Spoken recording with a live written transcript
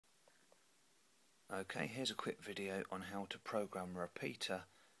Okay, here's a quick video on how to program a repeater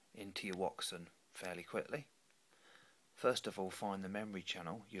into your Wouxun fairly quickly. First of all, find the memory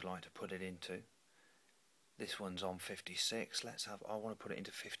channel you'd like to put it into. This one's on 56. I want to put it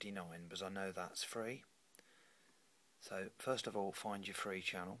into 59 because I know that's free. So first of all, find your free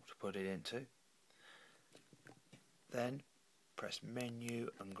channel to put it into. Then press menu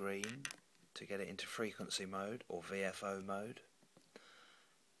and green to get it into frequency mode or VFO mode.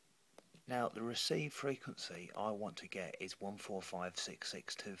 Now the receive frequency I want to get is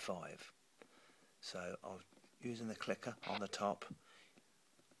 1456625. So using the clicker on the top,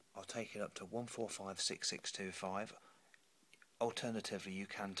 I'll take it up to 1456625. Alternatively, you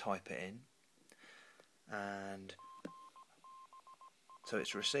can type it in, and so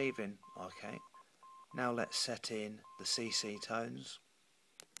it's receiving. Okay, now let's set in the CC tones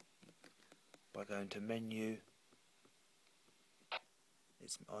by going to menu.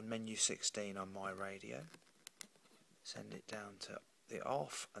 It's on menu 16 on my radio. Send it down to the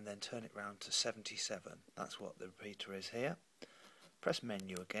off and then turn it round to 77. That's what the repeater is here. Press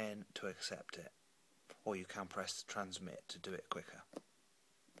menu again to accept it, or you can press transmit to do it quicker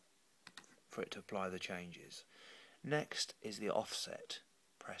for it to apply the changes. Next is the offset.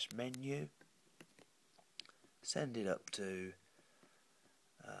 Press menu, send it up to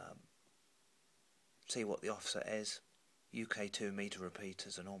see what the offset is. UK 2 meter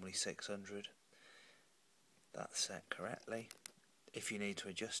repeaters are normally 600. That's set correctly. If you need to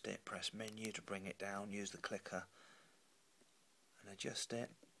adjust it, press menu to bring it down, use the clicker and adjust it,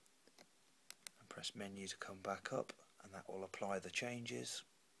 and press menu to come back up, and that will apply the changes.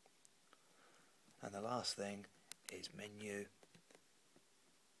 And the last thing is menu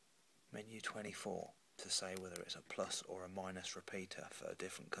 24 to say whether it's a plus or a minus repeater for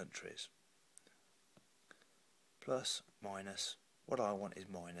different countries. Plus, minus, what I want is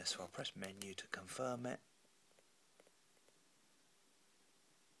minus, so I'll press menu to confirm it.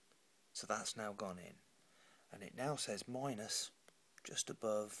 So that's now gone in, and it now says minus just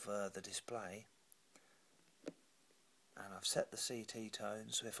above the display, and I've set the CT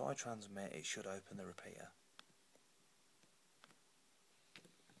tone, so if I transmit it should open the repeater.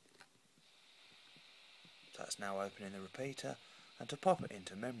 That's now opening the repeater, and to pop it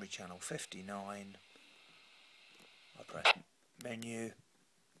into memory channel 59 I press menu,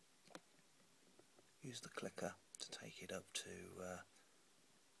 use the clicker to take it up to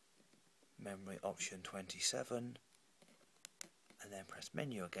memory option 27, and then press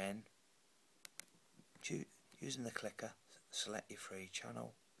menu again, using the clicker, select your free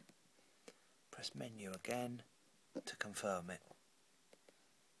channel, press menu again to confirm it,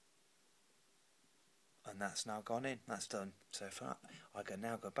 and that's now gone in. That's done. So if I can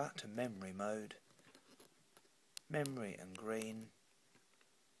now go back to memory mode, memory and green,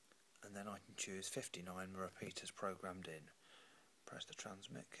 and then I can choose 59 repeaters programmed in. Press the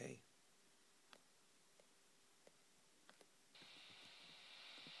transmit key.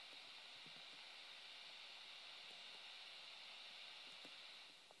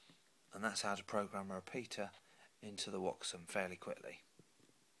 And that's how to program a repeater into the Wouxun fairly quickly.